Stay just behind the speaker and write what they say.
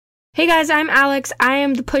Hey guys, I'm Alex. I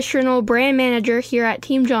am the Push Journal brand manager here at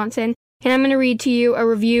Team Johnson, and I'm going to read to you a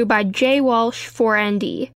review by Jay Walsh for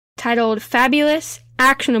ND, titled Fabulous,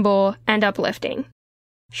 Actionable, and Uplifting.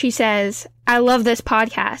 She says, I love this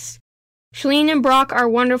podcast. Shalene and Brock are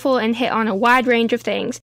wonderful and hit on a wide range of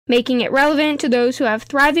things, making it relevant to those who have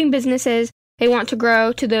thriving businesses they want to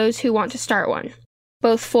grow to those who want to start one,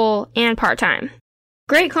 both full and part-time.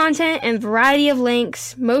 Great content and variety of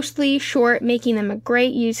links, mostly short, making them a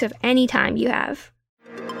great use of any time you have.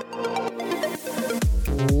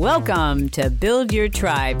 Welcome to Build Your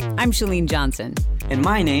Tribe. I'm Shalene Johnson. And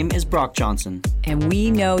my name is Brock Johnson. And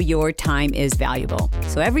we know your time is valuable.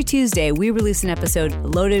 So every Tuesday, we release an episode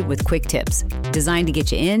loaded with quick tips, designed to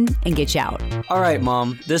get you in and get you out. All right,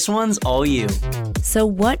 Mom, this one's all you. So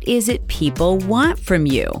what is it people want from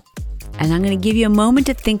you? And I'm going to give you a moment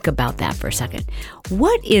to think about that for a second.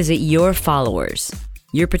 What is it your followers,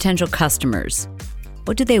 your potential customers,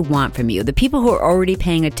 what do they want from you? The people who are already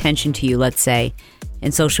paying attention to you, let's say,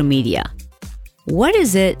 in social media. What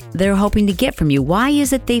is it they're hoping to get from you? Why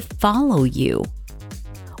is it they follow you?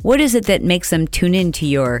 What is it that makes them tune into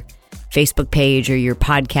your Facebook page or your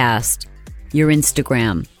podcast, your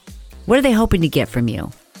Instagram? What are they hoping to get from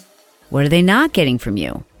you? What are they not getting from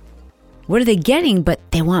you? What are they getting, but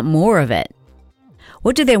they want more of it?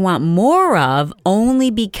 What do they want more of only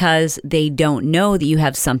because they don't know that you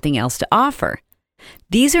have something else to offer?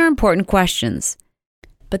 These are important questions,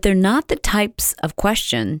 but they're not the types of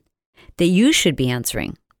question that you should be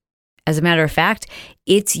answering. As a matter of fact,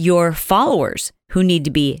 it's your followers who need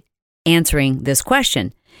to be answering this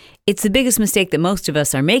question. It's the biggest mistake that most of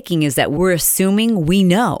us are making is that we're assuming we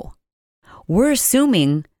know. We're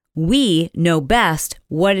assuming we know best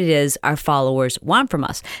what it is our followers want from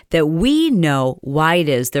us, that we know why it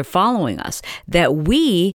is they're following us, that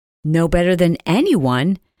we know better than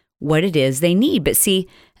anyone what it is they need. But see,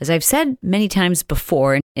 as I've said many times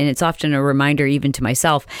before, and it's often a reminder even to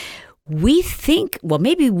myself, we think, well,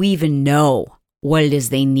 maybe we even know what it is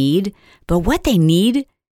they need, but what they need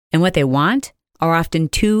and what they want are often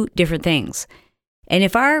two different things. And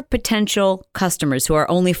if our potential customers who are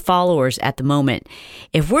only followers at the moment,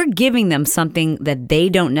 if we're giving them something that they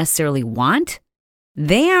don't necessarily want,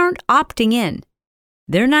 they aren't opting in.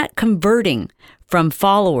 They're not converting from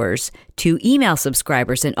followers to email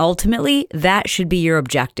subscribers. And ultimately, that should be your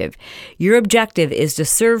objective. Your objective is to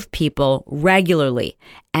serve people regularly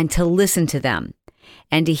and to listen to them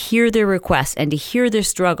and to hear their requests and to hear their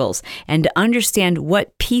struggles and to understand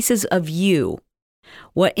what pieces of you,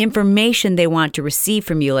 what information they want to receive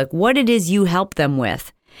from you, like what it is you help them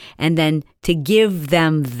with, and then to give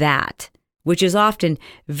them that, which is often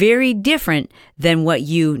very different than what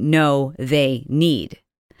you know they need.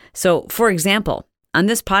 So, for example, on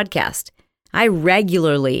this podcast, I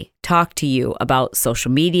regularly talk to you about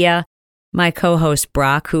social media. My co-host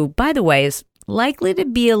Brock, who, by the way, is likely to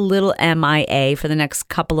be a little MIA for the next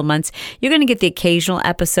couple of months. You're going to get the occasional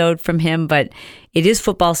episode from him, but it is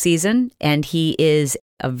football season, and he is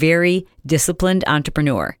a very disciplined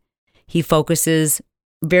entrepreneur. He focuses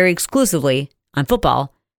very exclusively on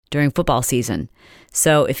football during football season.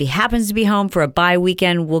 So if he happens to be home for a bye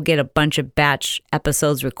weekend, we'll get a bunch of batch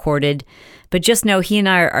episodes recorded. But just know he and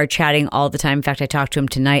I are chatting all the time. In fact, I talked to him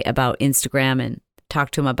tonight about Instagram and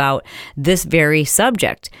talked to him about this very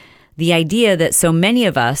subject. The idea that so many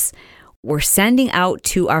of us were sending out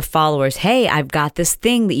to our followers, hey, I've got this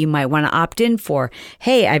thing that you might want to opt in for.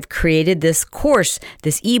 Hey, I've created this course,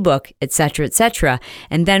 this ebook, etc., etc.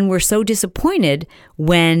 And then we're so disappointed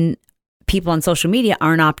when people on social media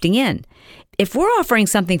aren't opting in. If we're offering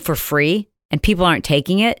something for free and people aren't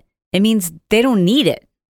taking it, it means they don't need it.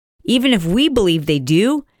 Even if we believe they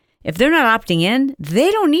do, if they're not opting in,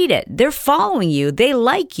 they don't need it. They're following you. They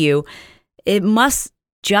like you. It must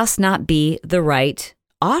just not be the right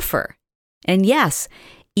offer. And yes,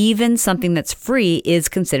 even something that's free is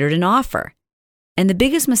considered an offer. And the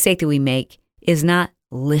biggest mistake that we make is not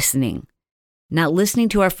listening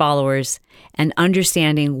to our followers and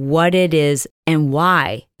understanding what it is and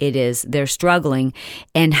why it is they're struggling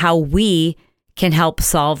and how we can help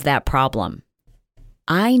solve that problem.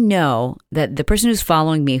 I know that the person who's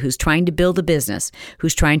following me, who's trying to build a business,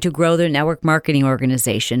 who's trying to grow their network marketing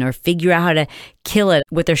organization or figure out how to kill it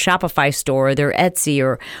with their Shopify store or their Etsy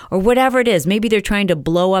or whatever it is. Maybe they're trying to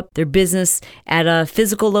blow up their business at a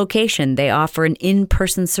physical location. They offer an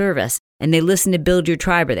in-person service and they listen to Build Your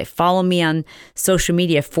Tribe or they follow me on social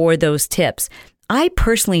media for those tips. I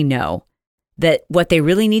personally know that what they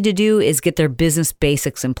really need to do is get their business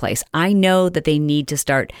basics in place. I know that they need to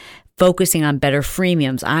start focusing on better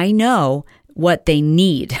freemiums. I know what they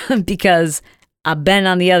need because I've been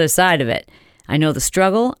on the other side of it. I know the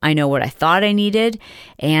struggle. I know what I thought I needed.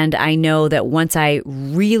 And I know that once I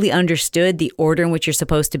really understood the order in which you're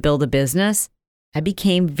supposed to build a business, I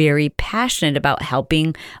became very passionate about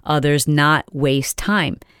helping others not waste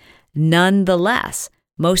time. Nonetheless,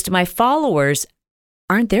 most of my followers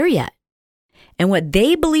aren't there yet. And what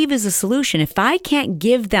they believe is a solution, if I can't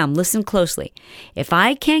give them, listen closely, if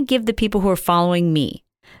I can't give the people who are following me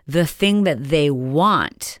the thing that they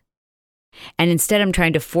want, and instead I'm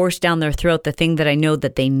trying to force down their throat the thing that I know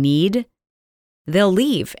that they need, they'll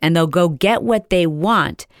leave and they'll go get what they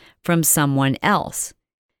want from someone else.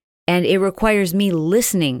 And it requires me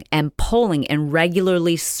listening and polling and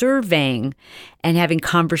regularly surveying and having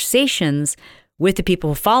conversations with the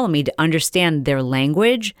people who follow me to understand their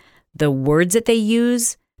language, the words that they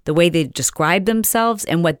use, the way they describe themselves,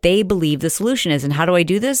 and what they believe the solution is. And how do I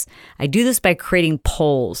do this? I do this by creating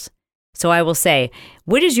polls. So I will say,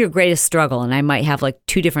 what is your greatest struggle? And I might have like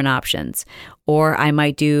 2 different options. Or I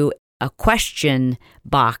might do a question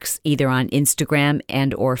box either on Instagram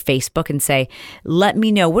and or Facebook and say, let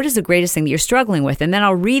me know what is the greatest thing that you're struggling with. And then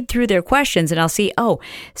I'll read through their questions and I'll see, oh,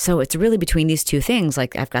 so it's really between these 2 things.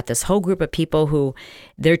 Like I've got this whole group of people who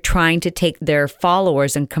they're trying to take their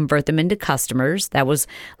followers and convert them into customers. That was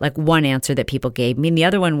like one answer that people gave me. And the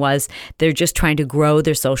other one was they're just trying to grow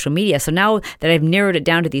their social media. So now that I've narrowed it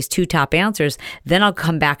down to these 2 top answers, then I'll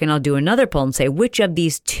come back and I'll do another poll and say, which of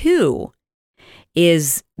these 2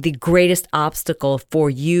 is the greatest obstacle for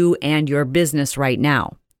you and your business right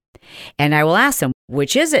now? And I will ask them,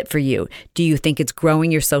 which is it for you? Do you think it's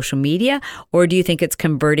growing your social media, or do you think it's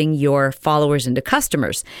converting your followers into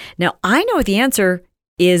customers? Now, I know what the answer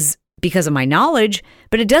is because of my knowledge,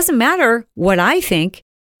 but it doesn't matter what I think.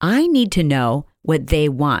 I need to know what they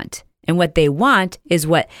want. And what they want is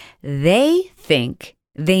what they think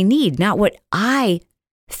they need, not what I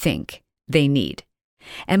think they need.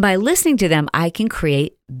 And by listening to them, I can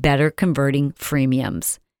create better converting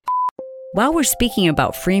freemiums. While we're speaking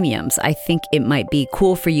about freemiums, I think it might be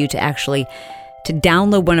cool for you to actually to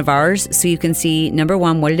download one of ours so you can see, number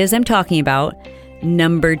 1, what it is I'm talking about.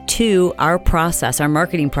 Number 2, our process, our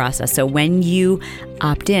marketing process. So when you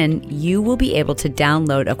opt in, you will be able to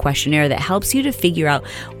download a questionnaire that helps you to figure out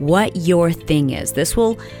what your thing is. This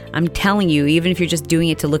will, I'm telling you, even if you're just doing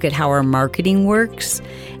it to look at how our marketing works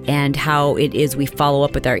and how it is we follow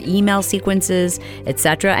up with our email sequences,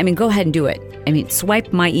 etc. I mean, go ahead and do it. I mean,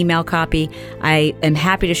 swipe my email copy. I am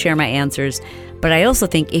happy to share my answers. But I also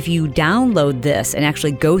think if you download this and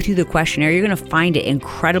actually go through the questionnaire, you're going to find it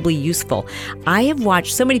incredibly useful. I have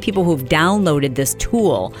watched so many people who've downloaded this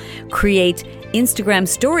tool create Instagram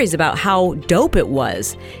stories about how dope it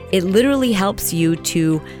was. It literally helps you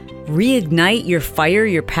to reignite your fire,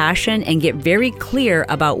 your passion, and get very clear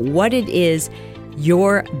about what it is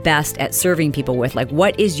you're best at serving people with. Like,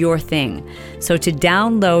 what is your thing? So to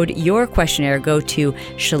download your questionnaire, go to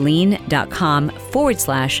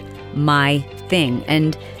chalene.com/my-thing.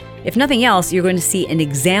 And if nothing else, you're going to see an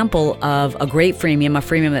example of a great freemium, a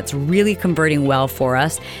freemium that's really converting well for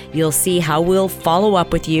us. You'll see how we'll follow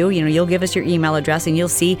up with you. You know, you'll give us your email address and you'll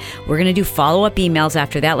see we're going to do follow-up emails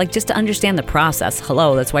after that, like just to understand the process.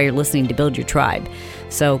 Hello, that's why you're listening to Build Your Tribe.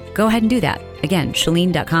 So go ahead and do that. Again,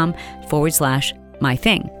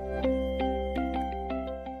 chalene.com/my-thing.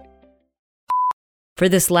 For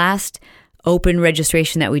this last open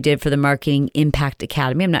registration that we did for the Marketing Impact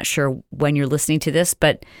Academy, I'm not sure when you're listening to this,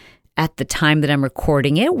 but at the time that I'm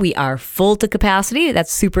recording it, we are full to capacity.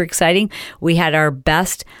 That's super exciting. We had our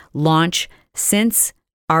best launch since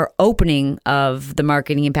our opening of the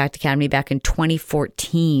Marketing Impact Academy back in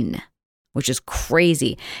 2014, which is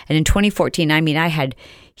crazy. And in 2014, I mean, I had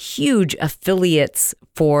huge affiliates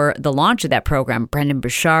for the launch of that program. Brendon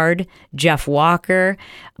Burchard, Jeff Walker,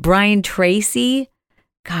 Brian Tracy.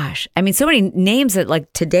 Gosh, I mean, so many names that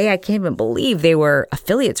like today I can't even believe they were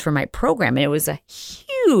affiliates for my program. And it was a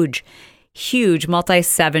huge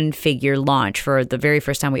multi-7-figure launch for the very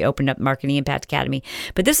first time we opened up Marketing Impact Academy.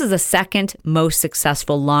 But this is the second most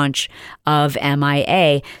successful launch of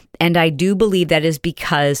MIA. And I do believe that is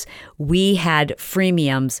because we had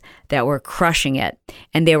freemiums that were crushing it.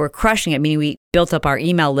 And they were crushing it, meaning we built up our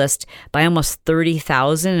email list by almost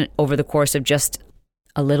 30,000 over the course of just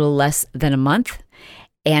a little less than a month.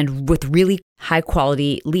 And with really high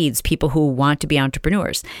quality leads, people who want to be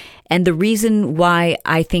entrepreneurs. And the reason why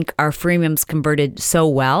I think our freemiums converted so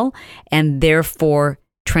well and therefore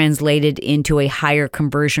translated into a higher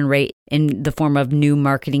conversion rate in the form of new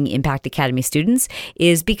Marketing Impact Academy students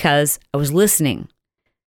is because I was listening.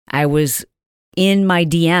 I was in my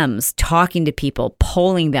DMs, talking to people,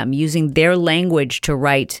 polling them, using their language to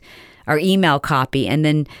write our email copy, and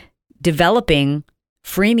then developing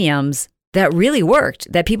freemiums that really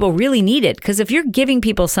worked, that people really needed. Because if you're giving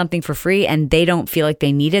people something for free and they don't feel like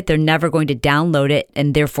they need it, they're never going to download it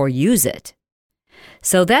and therefore use it.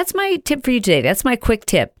 So that's my tip for you today. That's my quick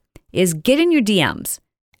tip, is get in your DMs,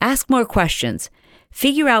 ask more questions,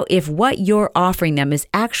 figure out if what you're offering them is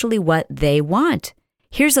actually what they want.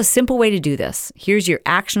 Here's a simple way to do this. Here's your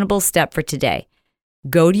actionable step for today.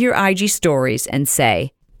 Go to your IG stories and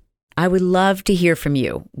say, I would love to hear from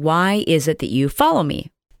you. Why is it that you follow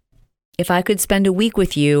me? If I could spend a week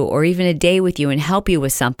with you or even a day with you and help you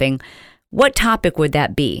with something, what topic would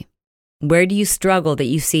that be? Where do you struggle that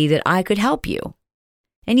you see that I could help you?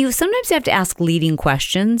 And you sometimes have to ask leading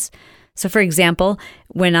questions. So for example,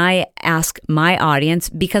 when I ask my audience,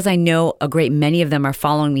 because I know a great many of them are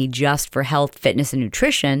following me just for health, fitness, and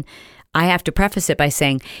nutrition, I have to preface it by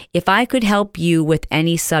saying, if I could help you with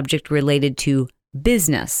any subject related to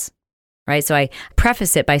business, right? So I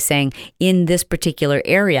preface it by saying in this particular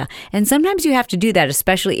area. And sometimes you have to do that,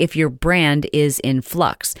 especially if your brand is in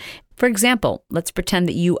flux. For example, let's pretend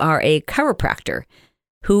that you are a chiropractor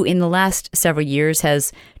who in the last several years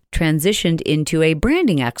has transitioned into a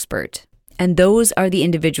branding expert. And those are the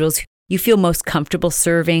individuals you feel most comfortable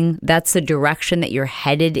serving. That's the direction that you're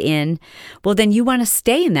headed in. Well, then you want to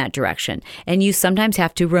stay in that direction. And you sometimes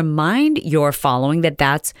have to remind your following that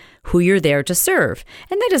that's who you're there to serve.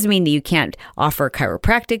 And that doesn't mean that you can't offer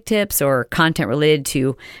chiropractic tips or content related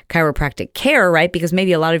to chiropractic care, right? Because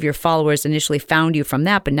maybe a lot of your followers initially found you from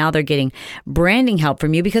that, but now they're getting branding help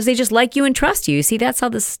from you because they just like you and trust you. You see, that's how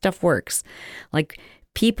this stuff works. Like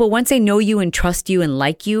people, once they know you and trust you and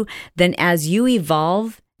like you, then as you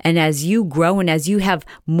evolve, and as you grow and as you have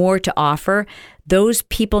more to offer, those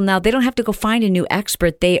people now, they don't have to go find a new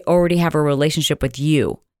expert. They already have a relationship with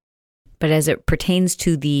you. But as it pertains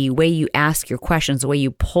to the way you ask your questions, the way you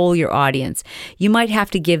poll your audience, you might have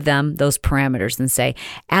to give them those parameters and say,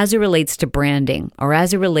 as it relates to branding or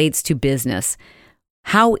as it relates to business,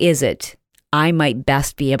 how is it I might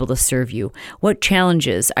best be able to serve you? What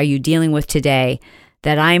challenges are you dealing with today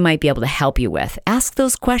that I might be able to help you with? Ask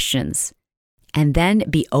those questions. And then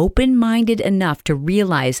be open-minded enough to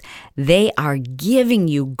realize they are giving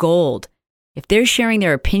you gold. If they're sharing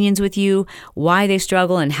their opinions with you, why they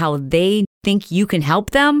struggle and how they think you can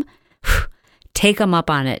help them, take them up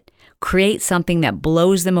on it. Create something that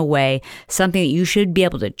blows them away, something that you should be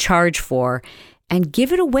able to charge for, and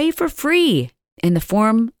give it away for free in the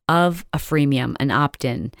form of a freemium, an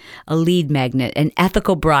opt-in, a lead magnet, an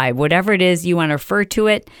ethical bribe, whatever it is you want to refer to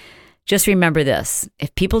it. Just remember this,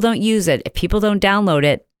 if people don't use it, if people don't download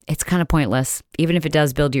it, it's kind of pointless, even if it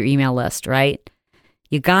does build your email list, right?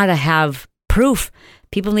 You got to have proof.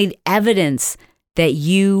 People need evidence that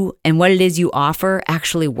you and what it is you offer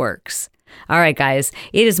actually works. All right, guys,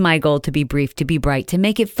 it is my goal to be brief, to be bright, to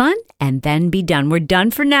make it fun, and then be done. We're done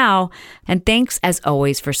for now. And thanks, as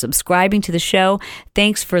always, for subscribing to the show.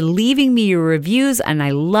 Thanks for leaving me your reviews, and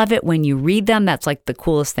I love it when you read them. That's like the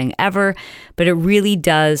coolest thing ever, but it really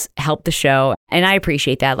does help the show, and I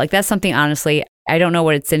appreciate that. Like, that's something, honestly, I don't know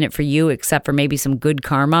what it's in it for you, except for maybe some good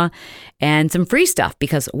karma and some free stuff,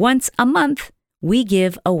 because once a month, we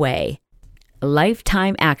give away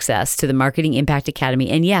lifetime access to the Marketing Impact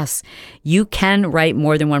Academy. And yes, you can write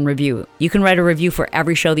more than one review. You can write a review for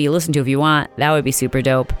every show that you listen to if you want. That would be super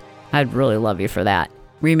dope. I'd really love you for that.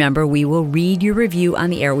 Remember, we will read your review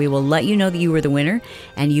on the air. We will let you know that you were the winner,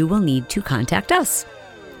 and you will need to contact us.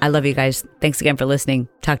 I love you guys. Thanks again for listening.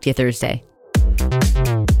 Talk to you Thursday.